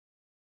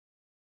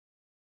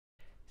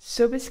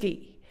Suppeske.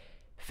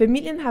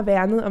 Familien har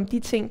værnet om de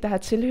ting, der har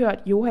tilhørt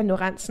Johan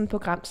Lorentzen på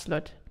Gram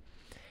Slot.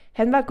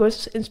 Han var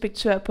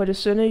godsinspektør på det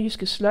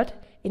sønderjyske slot,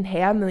 en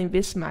herre med en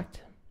vis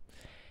magt.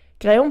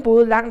 Greven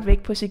boede langt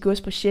væk på sit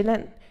gods på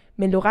Sjælland,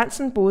 men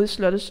Lorentzen boede i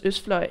slottets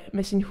østfløj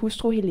med sin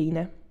hustru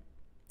Helena.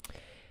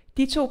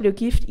 De to blev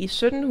gift i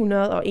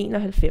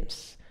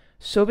 1791.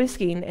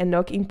 Suppeskeen er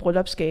nok en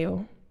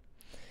bryllupsgave.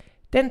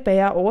 Den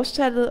bærer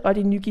årstallet og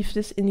de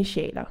nygiftes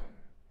initialer.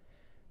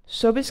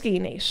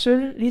 Suppeskeen er i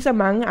sølv, ligesom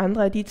mange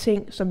andre af de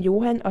ting, som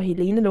Johan og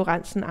Helene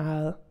Lorentzen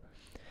ejede.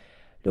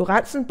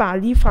 Lorentzen bar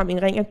ligefrem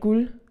en ring af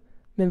guld,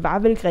 men var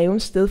vel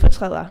grevens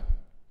stedfortræder.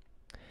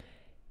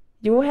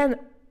 Johan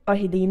og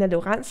Helena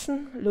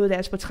Lorentzen lod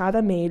deres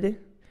portrætter male,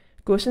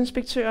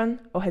 godsinspektøren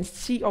og hans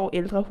 10 år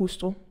ældre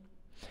hustru.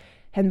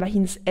 Han var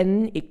hendes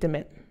anden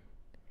ægtemand.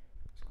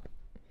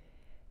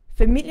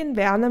 Familien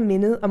værner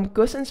mindet om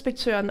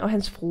godsinspektøren og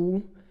hans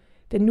frue.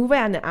 Den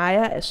nuværende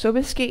ejer af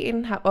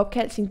Suppeskeen har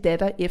opkaldt sin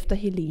datter efter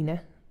Helena.